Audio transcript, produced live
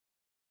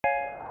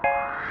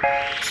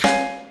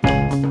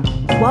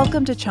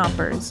Welcome to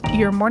Chompers,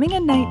 your morning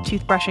and night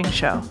toothbrushing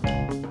show.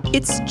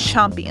 It's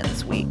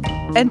Chompions Week,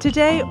 and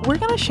today we're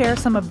going to share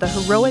some of the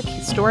heroic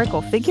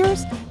historical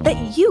figures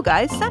that you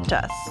guys sent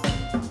us.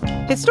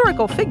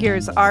 Historical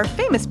figures are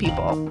famous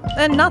people,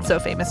 and not so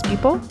famous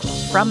people,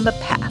 from the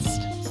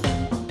past.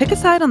 Pick a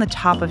side on the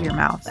top of your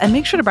mouth and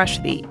make sure to brush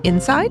the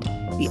inside,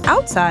 the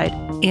outside,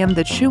 and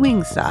the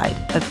chewing side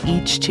of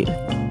each tooth.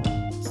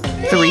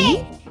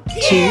 3,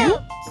 2,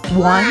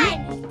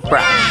 1,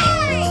 brush.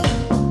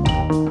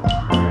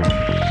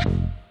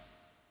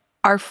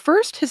 Our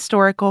first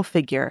historical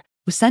figure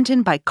was sent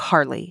in by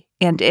Carly,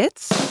 and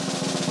it's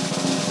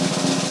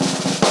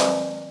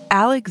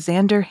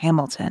Alexander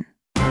Hamilton.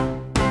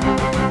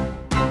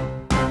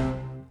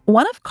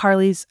 One of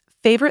Carly's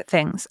favorite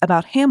things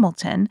about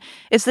Hamilton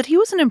is that he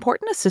was an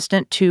important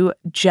assistant to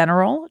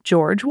General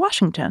George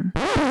Washington.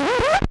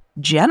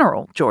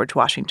 General George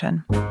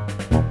Washington.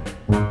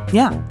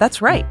 Yeah,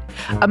 that's right.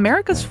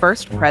 America's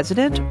first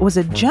president was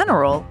a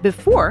general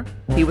before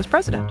he was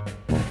president.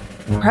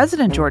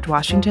 President George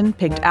Washington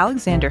picked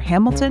Alexander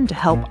Hamilton to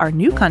help our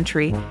new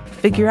country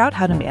figure out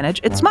how to manage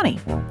its money.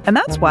 And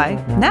that's why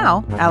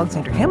now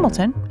Alexander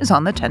Hamilton is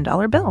on the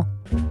 $10 bill.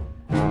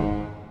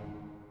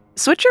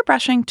 Switch your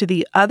brushing to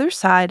the other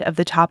side of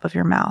the top of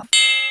your mouth.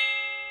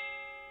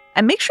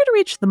 And make sure to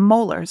reach the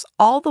molars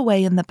all the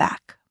way in the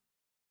back.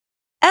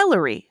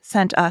 Ellery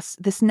sent us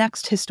this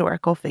next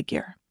historical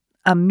figure,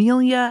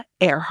 Amelia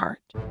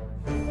Earhart.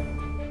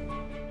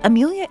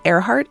 Amelia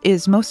Earhart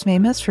is most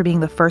famous for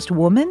being the first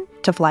woman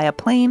to fly a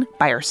plane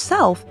by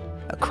herself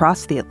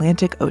across the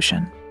Atlantic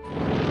Ocean.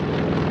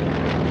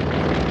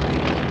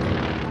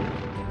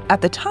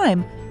 At the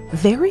time,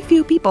 very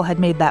few people had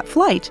made that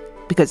flight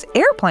because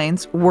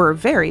airplanes were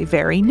very,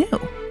 very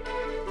new.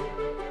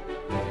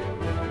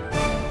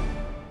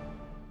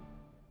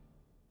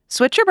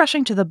 Switch your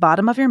brushing to the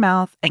bottom of your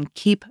mouth and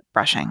keep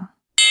brushing.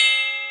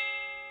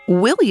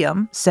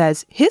 William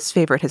says his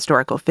favorite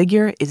historical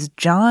figure is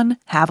John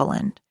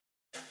Haviland.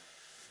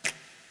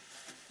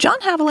 John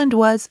Haviland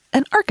was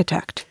an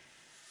architect.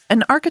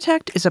 An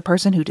architect is a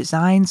person who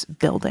designs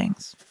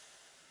buildings.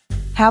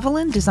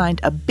 Haviland designed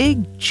a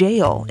big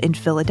jail in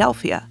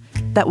Philadelphia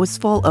that was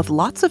full of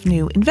lots of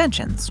new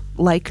inventions,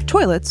 like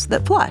toilets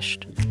that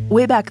flushed.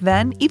 Way back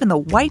then, even the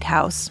White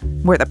House,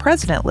 where the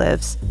president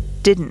lives,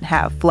 didn't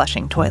have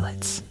flushing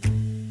toilets.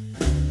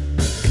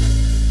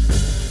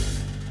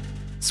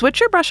 Switch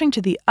your brushing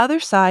to the other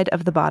side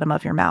of the bottom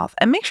of your mouth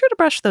and make sure to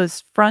brush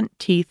those front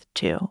teeth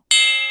too.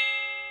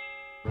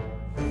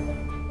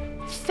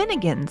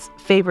 Finnegan's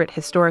favorite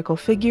historical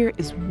figure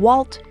is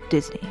Walt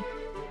Disney.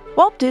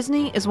 Walt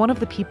Disney is one of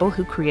the people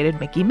who created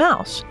Mickey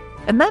Mouse,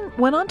 and then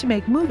went on to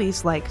make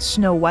movies like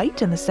Snow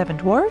White and the Seven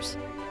Dwarfs,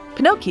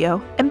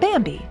 Pinocchio, and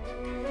Bambi.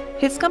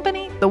 His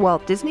company, the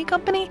Walt Disney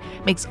Company,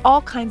 makes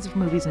all kinds of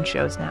movies and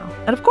shows now,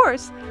 and of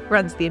course,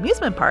 runs the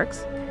amusement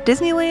parks,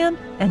 Disneyland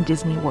and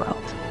Disney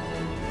World.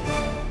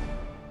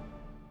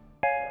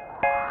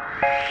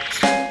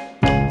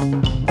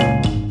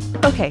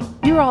 Okay,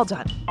 you're all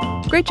done.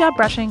 Great job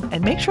brushing,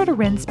 and make sure to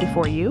rinse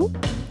before you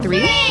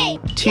 3,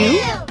 2,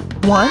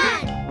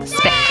 1,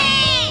 spit.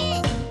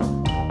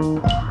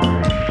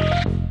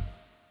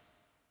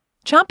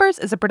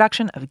 Chompers is a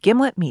production of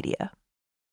Gimlet Media.